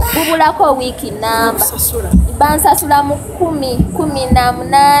tegunaggwako bubulako wiiki namba bansasula mu 10,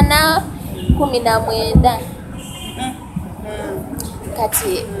 18, 19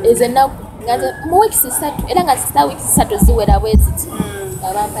 kati ezo ennaku nga mu wiikisi 3 era nga zisita wiikisi 3 ziwera bwe ziti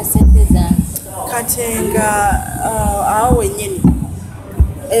nga bampa sente zange kati nga awo wennyini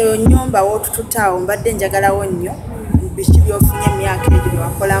eyo nnyumba wootututaawo mbadde njagalawo nnyo biki byofunye emyaka egyo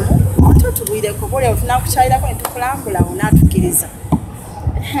byewakolamu ate otubwireko buli tunakukyalirako ne tukulambula onaatukiriza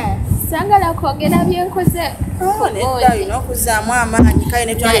sangala kwogera byenkoze nedda olina okuzaamu amaanyi kale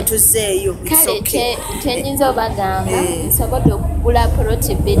ne twale tuzzeeyo kale kyenyinza obagamba nsobodde okugula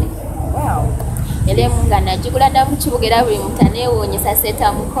poloti 2 era emu nga nagigula dda mu kibuga era buli muntu aneewuunyisa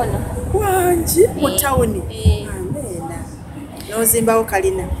seeta mukono wangi mu tawuni nozimbawo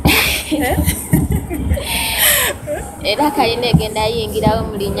kalina era kalina egenda yingirawo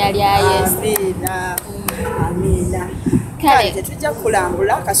mu linnya lya Yesu amiina kale tetujja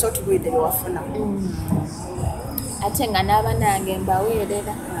kulambula kasi otubwidde byewafuna ate nga n'abanange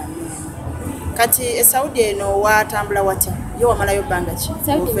mbaweerera kati esaudi eno watambula watya yo wamalayo bbanga ki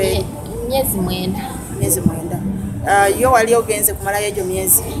myezi 9 yo wali ogenze kumalayo egyo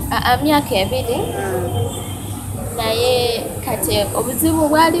myezi myaka 2 naye kati obuzibu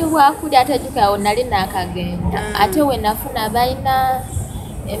bwali bwakuli ate jukawo nali nakagenda ate we nafuna balina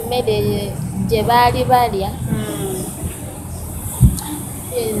emmere gye baali balya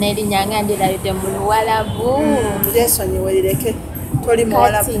nerinyanga ndirabidde mu Luwalabu lyesonyiwerireke toli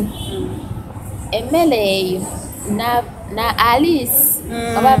muwalabu emmere eyo na Alice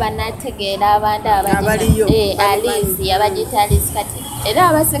oba banategeera abantu abaliyo Alice abagita Alice kati era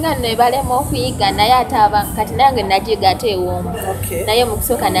abasinga ne balema okuyiga naye ate kati nange nagiga ate ewooma naye mu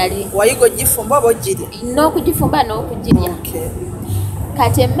kusooka nali wayiga ogifumba oba ogirya n'okugifumba n'okugirya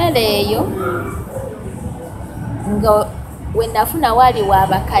kati emmere eyo nga we nafuna waali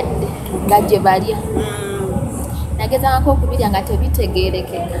w'abakadde nga gye balya nagezangako okubirya nga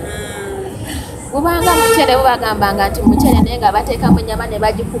tebitegeerekeka bubanga mucere bubagambanga nti mucere naye nga bateekamu ennyama ne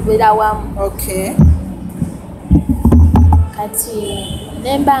bagikubira wamu kati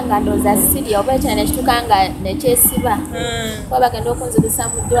nembanga ndooza sirya oba ekyana nekituuka nga nekyesiba kuba bagenda okunzibisa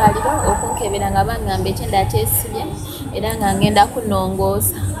mu ddwaliro okunkebera nga bangamba ekyenda kyesibye era nga ngenda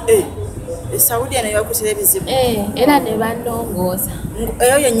kunongoosa esaudi eno yakutira ebizibu era ne banongoosa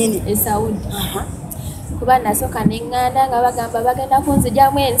eyo yennyini esaudi kuba nasooka neŋŋanda nga bagamba bagenda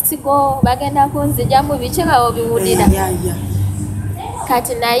kunzijamu ensigo bagenda kunzijamu biki nga obiwulira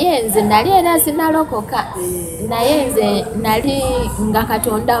kati naye nze nali era sinalokoka naye nze nali nga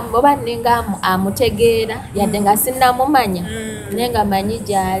Katonda oba ninga amutegeera yadde nga sinnamumanya naye nga manyi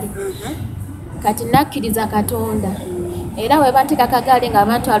gy'ali kati nakkiriza Katonda era we bateeka kagaali nga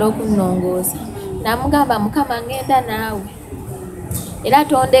bantwala okunnongoosa namugamba Mukama ŋŋenda naawe era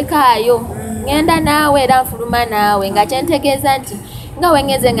tondekaayo ŋŋenda naawe era nfuluma naawe nga kyentegeeza nti nga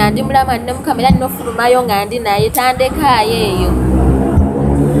wengenze nga ndi mulama ne Mukama era nina ofulumayo nga ndi naye tandekaayo eyo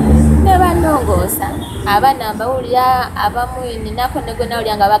abaana mbawulira abamu ninako ne gwe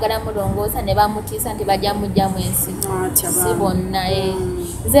nawulira nga baagala mulongoosa ne bamutiisa nti bajja mujjamu ensi si bonna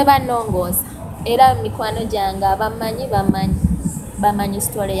nze bannongoosa era mikwano gyange bamanyi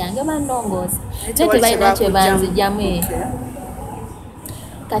sitole yange bannongoosa te tebalina kye banzijjamu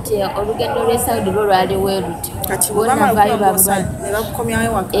kati olugendo lw'e Saudi lwo lwaliwo lutyo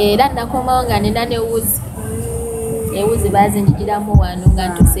era nakomawo nga nina ewuzi bazinjigiramu wano nga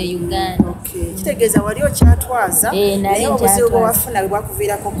ntuse Uganda. Kitegeeza wali okyatwaza naye obuzibu bwe wafuna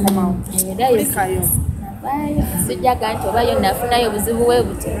bwakuviirako okukomawo. Kulikayo sijjaga nti obayo nafunayo obuzibu bwe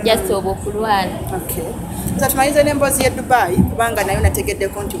buti just obwo okulwala. Nza tumalirize n'emboozi y'e Dubai kubanga nayo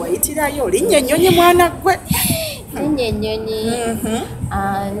nategeddeko nti wayitirayo linnya ennyonyi mwana gwe. Linnya ennyonyi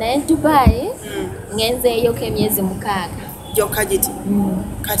naye Dubai ngenzeeyoko emyezi 6. Gyokka giti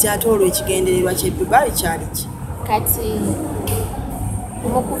kati ate olwo ekigendererwa ky'e Dubai kyali ki? Kati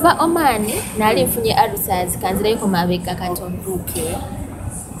mu kuva Oman nali nfunye ulcers kanzireko mabega katono.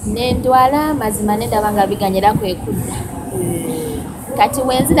 Nendwala mazima nendaba nga biganyira kwekudda. Kati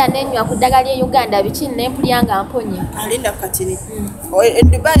wenzira nenywa ku ddagala ly'e Uganda biki nempulya nga mponye. Alinda katini.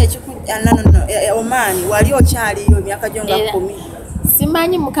 Dubai Oman wali okyaliyo emyaka gyo nga 10.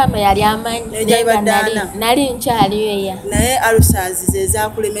 Simanyi mukama yali amanyi nali nkyaliyo eya. Naye ulcers ze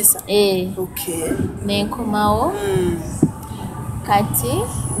zaakulemesa. Nenkomawo. Kati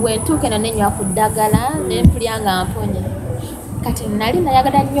wentuuke nenywa ku ddagala nempulya nga mponye. Kati nali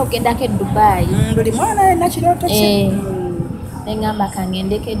nayagala nnyo ogendako e Dubai. Buli mwana alina kirooto kye. Nengamba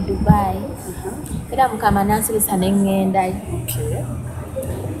kangendeko e Dubai. Era mukama nansibisa nengendayo.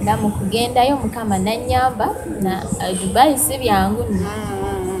 Era mu kugendayo mukama nanyamba na Dubai si byangu nno.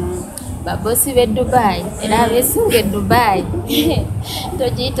 Babosi b'e Dubai era abeesunga e Dubai.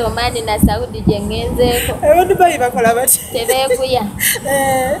 Togiyita Oman na Saudi gye ngenzeeko. Dubai bakola bati? Tebeeguya.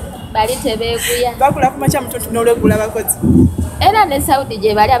 Bali tebeeguya. Bakula ku makya mututu n'olweggulo abakozi. Era ne Saudi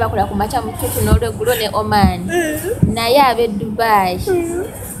gye bali abakula ku makya mututu n'olweggulo ne Oman. Naye ab'e Dubai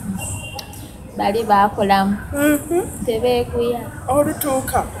bali bakolamu. Tebeeguya.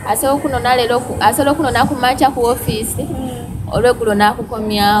 Olutuuka. Asobola okunona ku makya ku ofiisi. Olweggulo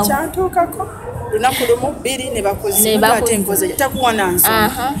n'akukomyawo. Kyantuukako. Lunaku lumu 2 ne bakozi ate enkoze takuwa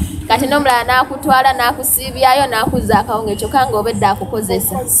nansonga. Kati n'omulala n'akutwala n'akusiibyayo n'akuzza akawunga kyokka ng'obedde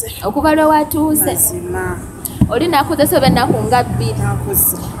akukozesa. Okuva lwe watuuse. Oli n'akozesa oba ennaku nga 2.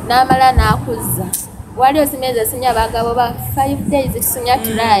 N'amala n'akuzza. Wali osimeza sinya bagabo ba 5 days tusinya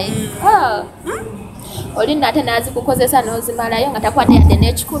try. Oli nate n'azikukozesa n'ozimalayo nga takwata yadde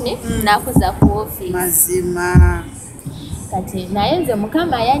n'ekikumi n'akuzza ku ofiisi. Mazima. Kati naye nze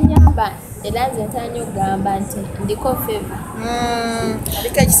mukama yanyamba era nze ntaanyi okugamba nti ndiko feva.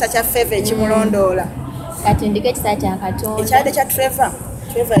 Aliko ekisa kya feva ekimulondoola. Kati ndiko ekisa kya Katonda. Ekyadde kya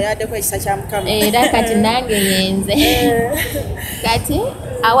Trevor yaddeko ekisa kya mukama. Era kati nange ngenze. Kati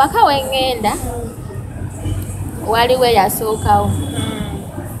awaka wengenda waliwo eyasookawo.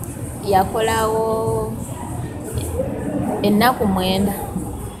 Yakolawo ennaku 9.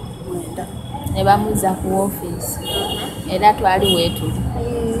 Ne bamuzza ku ofiisi. Era twali weetuli.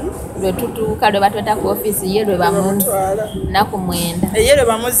 Lwe tutuuka lwe batweta ku ofiisi ye lwe bamuzza. Ennaku 9. Ye lwe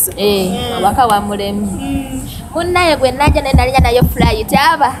bamuzza? Awaka wamulemu. Munnaye gwe najja naye nalinya naye flight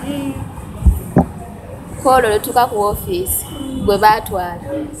aba. Kolo lwe tutuuka ku ofiisi gwe baatwala.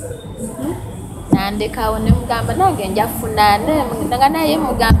 Nandekawo ne mugamba nange nja kufuna nga naye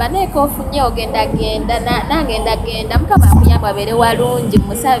mugamba neeka ofunye ogendagenda nange ndagenda mukama akuyamba abeere walungi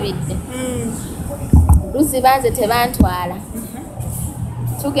musabidde. Luzi banze tebantwala.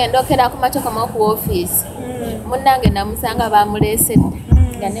 Tugenda okera ku makya komawo ku ofiisi. Munnange namusanga bamuleesedde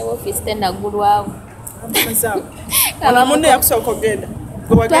nga ne ofiisi tenaggulwawo. Munne yakusooka ogenda?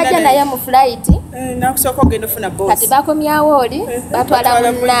 Twajja naye mu flight. Nakusooka ogenda ofuna boss. Kati bakomyawo oli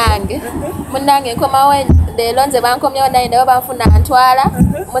batwala munnange. Munnange nkomawo leero nze bankomyawo naye nabo banfuna ntwala.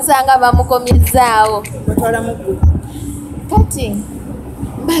 Musanga bamukomyezzaawo. Batwala muggwe. Kati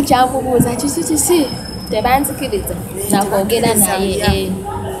mba nkyamubuuza kisi tebanzikiriza nakwogera naye.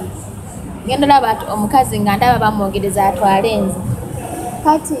 Ngenda olaba omukazi nga ndaba bamwogereza atwale enze.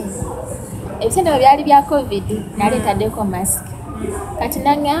 Kati ebisente byali bya COVID nali ntaddeko masiki. Kati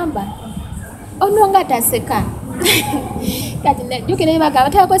nangamba ono nga taseka. Kati jjukira bagamba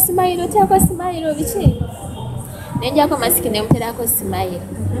teeko simayiro biki. Nenjako masiki nemuterako simayiro.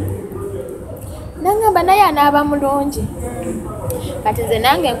 Nangamba naye anaaba mulungi. Kati nze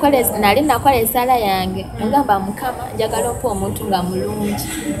nange nali nakola essaala yange. Ngamba mukama njagala ompa omuntu nga mulungi.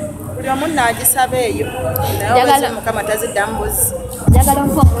 Buli omu n'agisaba eyo. Naye mukama tazidda mbuzi. njagala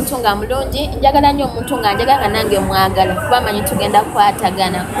omuntu nga mulungi njagala nnyo omuntu nga njagala nga nange mwagala kuba manyi tugenda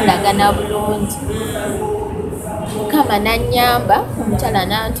kwatagana kulagana bulungi Mukama nannyamba omukyala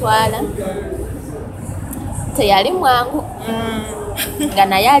n'antwala teyali mwangu nga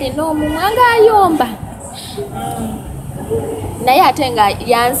naye alina omumwa ng'ayomba naye ate nga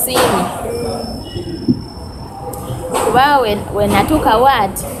yansiimye kuba we natuuka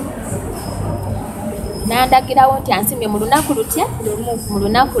waati nandagirawo nti ansiimye mu lunaku lutya mu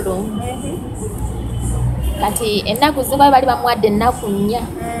lunaku lumu kati ennaku zibayo bali bamuwadde ennaku 4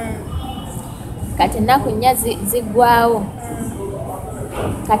 kati ennaku 4 ziggwawo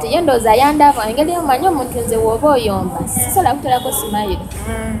kati ye ndowooza yandaba engeri yomanyi omuntu nze wooba oyomba sisobola kuterako simayiro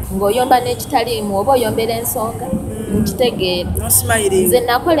ng'oyomba n'ekitaliimu oba oyombera ensonga nkitegeera nze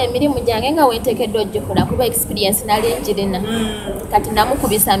nakola emirimu gyange nga wenteekeddwa ogikola kuba experience nali njirina kati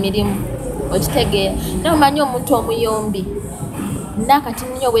namukubisa mirimu okitegeera nomanyi omuntu omuyombi nakati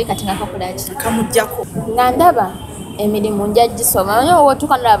nnyo bwe kati nakakolaki kamujjako nga ndaba emirimu nja gisobola manyi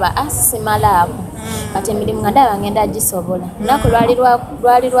owotuuka nolaba simalaako kati emirimu nga ndaba ngenda gisobola lunaku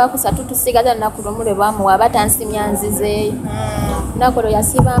lwali lwakusatu tusigaza lunaku lumu lwe bamuwa batansimya nzizeeyo lunaku olwo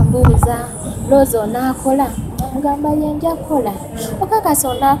yasiba mbuuza Rose onaakola mugamba ye nja kukola okakasa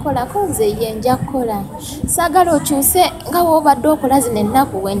onaakolako nze ye nja kukola saagala okyuse nga woobadde okola zino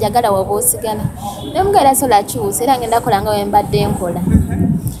ennaku wenjagala woba osigala nemugala sola kyuse era ngenda kola nga wembadde nkola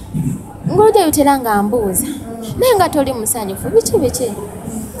ng'oluteyutera nga mbuuza naye nga toli musanyufu biki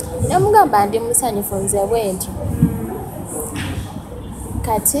nemugamba ndi musanyufu nze bwentyo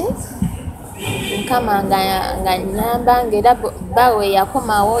kati Mukama nga nyamba ng'era bawe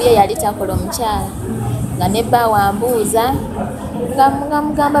yakomawo ye yali takola omukyala nga ne bawa mbuuza nga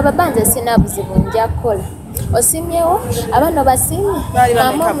mugamba baba nze sina buzibu nja kukola osimyewo abaana basimye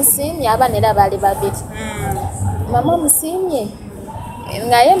mama omusimye abaana era baali babiri mama omusimye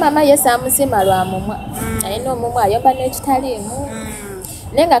nga ye mama ye saamusima lwa mumwa alina omumwa ayomba n'ekitaliimu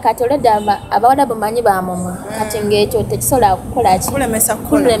naye nga kati olwedda abawala bumanyi bamumwa kati ng'ekyo tekisobola kukola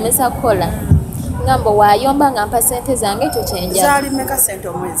kulemesa kukola ngamba wayomba nga mpa sente zange ekyo kyenjala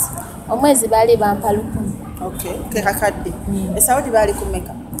omwezi baali bampa 10,000 kakadde esaudi baali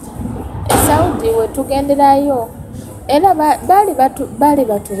kumeka esaudi wetugenderayo era baali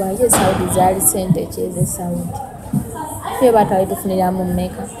batubayo esaudi zaali sente ekyeza esaudi ye batwali tufuniramu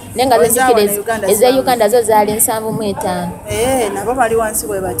mmeka naye nga zezikira eze Uganda zo zaali 7,500 nabo bali wansi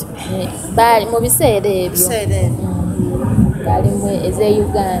bwe bati mu biseera ebyo baalimu eze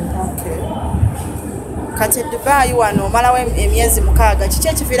Uganda kati Dubai wano omalawo emyezi 6 kiki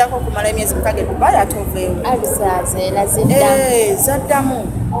ekiviirako okumala emyezi 6 Dubai ate oveewo zaddamu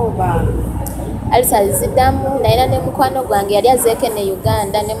oba alisa ziddamu naye ne mukwano gwange yali azeeko ne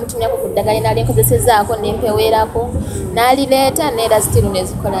Uganda ne mutumyako ku ddagala nali nkozesezaako nempeweerako n'alireeta neera zitiru ne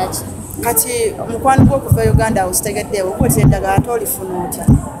zikolaki kati omukwano gwo okuva Uganda ositegeddeewo okuwetera eddagala ate olifuna otya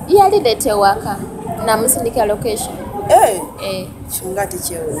yalireeta ewaka namusindika location kyonga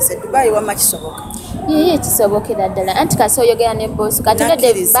tekyewuuse Dubai wama kisoboka yeye kisobokera ddala anti kasi oyogera ne boss kati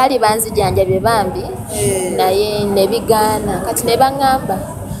nedde baali banzijanjabye bambi naye ne bigaana kati ne baŋŋamba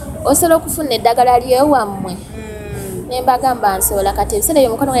osobola okufuna eddagala lyewammwe ne mbagamba nsobola kati ebiseera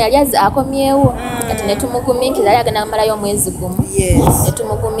ebyo mukono yali akomyewo kati ne tumugumiikiriza yali agenda kumalayo omwezi gumu ne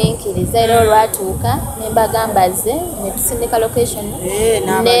tumugumiikiriza era olwatuuka ne mbagamba ze ne tusindika location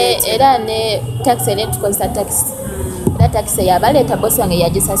era ne taxi eri tukozesa taxi era taxi yabaleeta bosi wange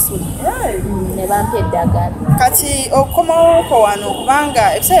yagisasula ne bampa eddagala kati okomawo wano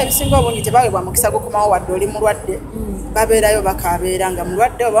kubanga ebiseera ebisinga obungi tebaweebwa mukisa gukomawo wadde oli mulwadde babeerayo bakabeera nga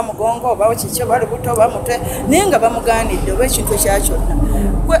mulwadde oba mugongo oba kiki oba lubuto oba mutwe naye nga bamugaanidde oba ekintu ekyakyonna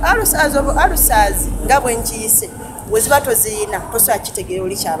gwe alusaazi nga bwe nkiyise bwe ziba tozirina tosobola kitegeera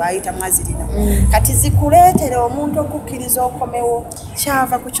oli kyabaayitamu azirina kati zikuleetere omuntu okukkiriza okomewo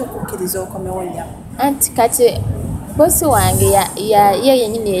kyava ku kyokukkiriza okomewo nnyama anti kati bosi wange ye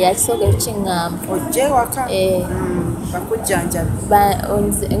yennyini yeyakisooka ekiŋŋamba ojje ewaka bakujjanjabi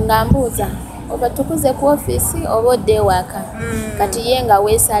nga mbuuza oba tukuze ku ofiisi oba odde ewaka kati ye nga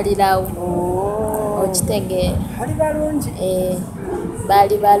weesalirawo okitegeera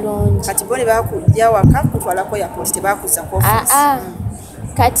baali balungi kati boli bakujja waka kutwalako yapooti tebakuza ku ofiisi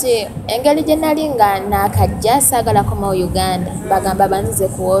kati engeri gye nali nga naakajja saagala komawo Uganda bagamba banzize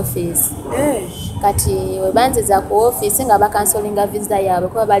ku ofiisi kati we banziza ku ofiisi nga bakansolinga visa yaabwe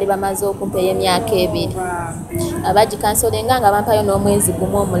kuba baali bamaze okumpeeyo emyaka 2 abagikansolinga nga bampayo n'omwezi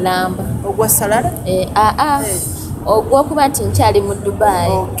gumu omulamba ogwasalala ogwokuba nti nkyali mu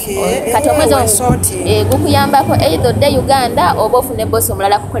Dubai kati omwezi gukuyambako either odde Uganda oba ofune bosi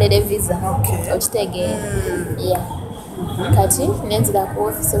omulala kukolera visa okitegeera kati nenzira ku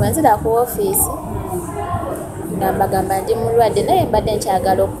office wenzira ku office nambagamba ndi mulwadde naye mbadde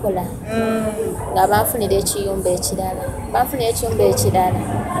nkyagala okukola nga banfunira ekiyumba ekirala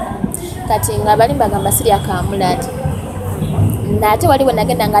kati nga bali mbagamba sirya kamulali nate waliwo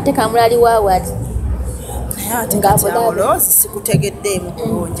nagenda nga ate kamulali wawali sikutegedde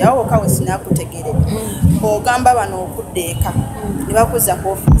mukulungi awo kawe sinakutegere ogamba bano okuddeeka ne bakuza ku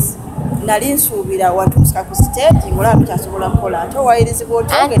office nali nsuubira watuuka ku stage ngolaba bikyasobola kukola ate owayirizibwa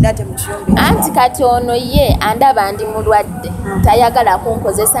otogedde ate mu kiyumba anti kati ono ye andaba ndi mulwadde tayagala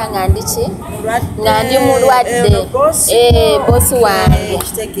kunkozesa nga ndiki nga ndi mulwadde bosi wange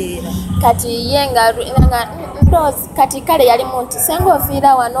kati ye nga kati kale yali muntu senga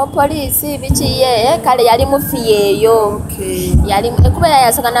ofiira wano poliisi biki ye kale yali mufiyeeyo ekubeera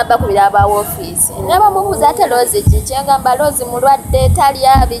yasooka nabbakubira aba ofiisi nabamubuuza ate Rose kyengamba Rose mulwadde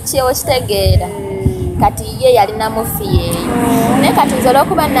talya biki okitegeera kati ye yali namufiyeeyo naye kati nze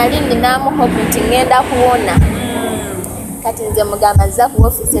olwokuba nali ninamuhopu nti ngenda kuwona kati nze mugamba nza ku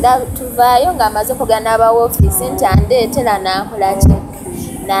ofiisi era tuvaayo ng'amaze okugana aba ofiisi nti andeetera nakolaki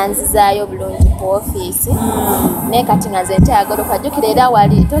nanzizaayo bulungi ku ofiisi naye kati nga nze nkyagala okajjukira era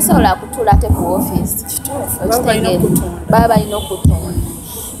wali tosobola kutuula te ku ofiisi baba balina okutunda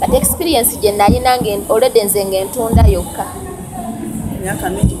kati experience gye nalina olwedde nze ng'entunda yokka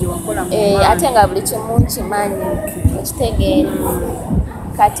ate nga buli kimu nkimanyi okitegeera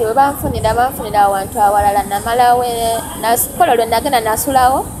kati we banfunira awantu awalala namalawo nakola lwe nagenda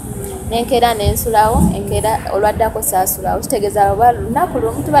nasulawo nenkeera nensulawo enkeera olwaddako saasulawo kitegeeza oba lunaku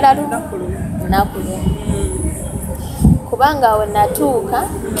lumu tubala lunaku lumu kubanga we natuuka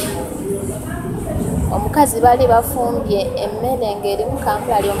omukazi bali bafumbye emmere ng'erimu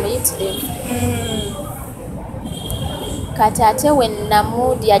kamulali omuyitirivu kati ate we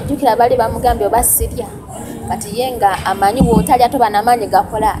namudi ajjukira bali bamugambye oba sirya kati ye nga amanyi bw'otalya toba n'amaanyi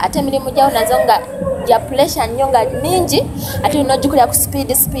gakola ate emirimu gyawo nazo nga gya pressure nnyo nga ningi ate olina ojjukira ku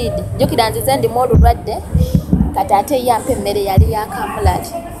speed jjukira nzize ndimu olulwadde kati ate yampa emmere yali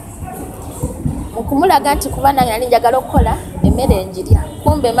yakamulali mu kumulaga nti kuba nange nali njagala okukola emmere njirya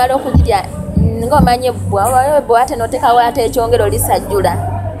kumbe emala okugirya ng'omanyi ebbwa ate n'oteekawo ate ekyongero lisajjula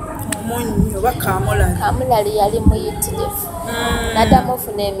kamulali yali muyitirivu naddamu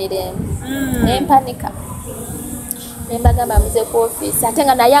ofuna emirembe nempanika nembagamba muze ku ofiisi ate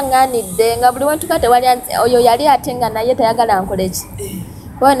nga naye aŋŋaanidde nga buli wentuka tewali oyo yali ate nga naye tayagala nkoleki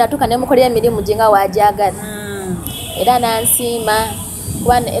kuba natuuka nemukolera emirimu gye nga waajagala era nansiima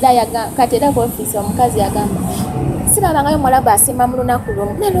kati era ku ofiisi omukazi yagamba sirabangayo mulabo asiima mu lunaku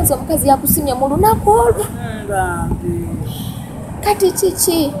lumu naye Rose omukazi yakusimye mu lunaku olwo kati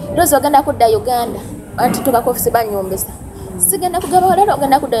kiki Rose ogenda kudda Uganda anti tuka ku ofiisi banyumbisa sigenda kugaba walala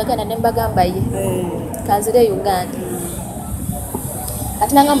ogenda kudda Uganda nembagamba ye kanzire Uganda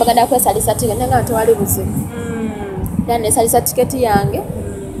kati nangamba ganda kwesalisa tiketi nanga tewali buzibu era nesalisa tiketi yange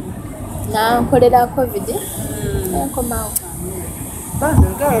nankolera covid enkomawo bambi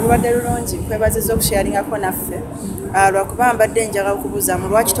nga olwadde lulungi nkwebaziza okusharingako naffe lwakuba mbadde njagala okubuuzamu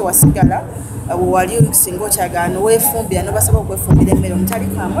lwaki tewasigala wali singa okyagala noweefumbira nobasaba okwefumbira emmere omutali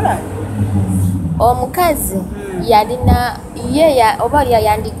kamulali omukazi yalina ye oba oli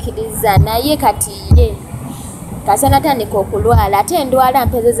yayandikiriza naye kati ye kasanatandika okulwala ate endwala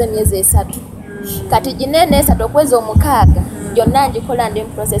mpezeza emyezi 3 kati ginene 3 okwezi 6 gyonna ngikola ndi mu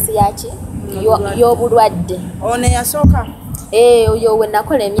process yaki y'obulwadde ono yasooka oyo we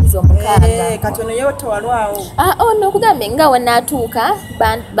nakola emyezi 6 kati ono yo tewalwawo ono okugambe nga we natuuka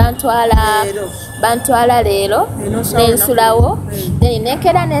bantwala leero nensulawo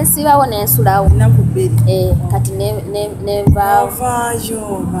nenkeera nensibawo nensulawo kati nenvaayo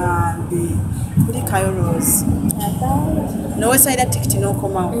bambi kulikayo Rose nowesalira tikiti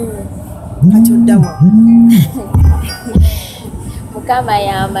n'okomawo kati oddawo mukama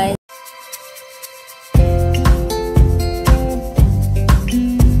yamanyi